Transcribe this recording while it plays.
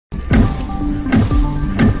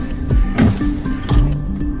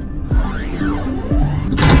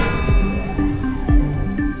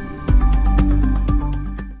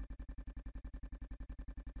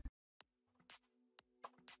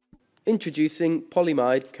Introducing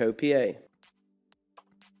PolYammide CoPA.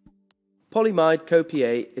 PolYammide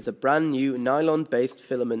CoPA is a brand new nylon-based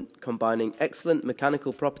filament combining excellent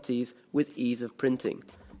mechanical properties with ease of printing,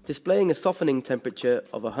 displaying a softening temperature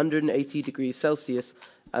of 180 degrees Celsius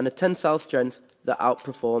and a tensile strength that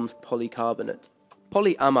outperforms polycarbonate.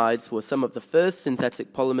 Polyammides were some of the first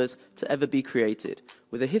synthetic polymers to ever be created,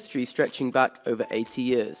 with a history stretching back over 80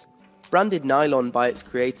 years. Branded nylon by its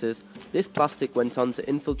creators, this plastic went on to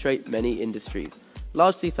infiltrate many industries,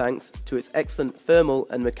 largely thanks to its excellent thermal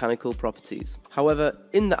and mechanical properties. However,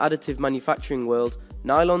 in the additive manufacturing world,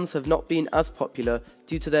 nylons have not been as popular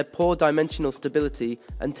due to their poor dimensional stability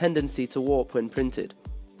and tendency to warp when printed.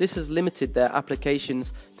 This has limited their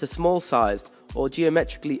applications to small-sized or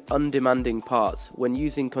geometrically undemanding parts when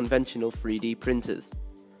using conventional 3D printers.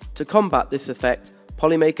 To combat this effect,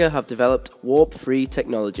 PolyMaker have developed warp-free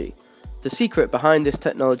technology. The secret behind this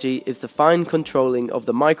technology is the fine controlling of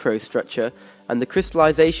the microstructure and the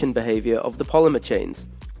crystallization behavior of the polymer chains.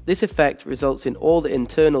 This effect results in all the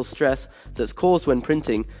internal stress that's caused when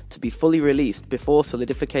printing to be fully released before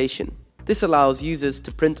solidification. This allows users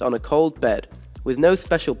to print on a cold bed, with no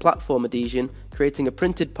special platform adhesion, creating a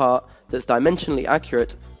printed part that's dimensionally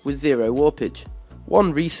accurate with zero warpage.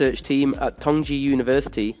 One research team at Tongji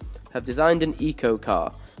University have designed an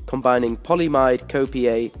eco-car, combining PolyaMide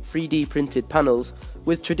CoPA 3D printed panels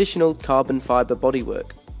with traditional carbon fibre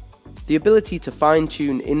bodywork. The ability to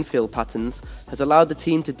fine-tune infill patterns has allowed the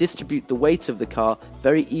team to distribute the weight of the car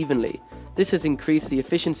very evenly. This has increased the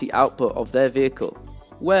efficiency output of their vehicle.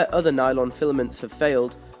 Where other nylon filaments have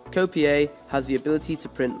failed, CoPA has the ability to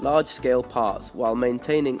print large-scale parts while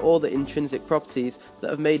maintaining all the intrinsic properties that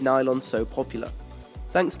have made nylon so popular.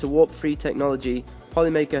 Thanks to warp-free technology,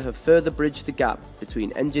 PolyMaker have further bridged the gap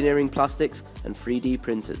between engineering plastics and 3D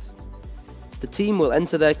printers. The team will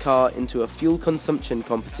enter their car into a fuel consumption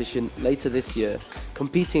competition later this year,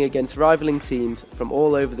 competing against rivaling teams from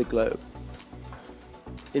all over the globe.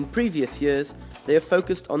 In previous years, they have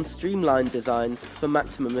focused on streamlined designs for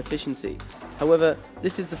maximum efficiency. However,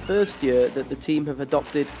 this is the first year that the team have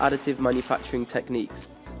adopted additive manufacturing techniques.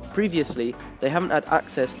 Previously, they haven't had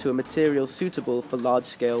access to a material suitable for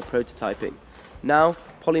large-scale prototyping. Now,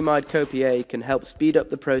 PolYammide CoPA can help speed up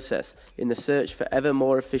the process in the search for ever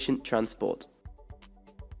more efficient transport.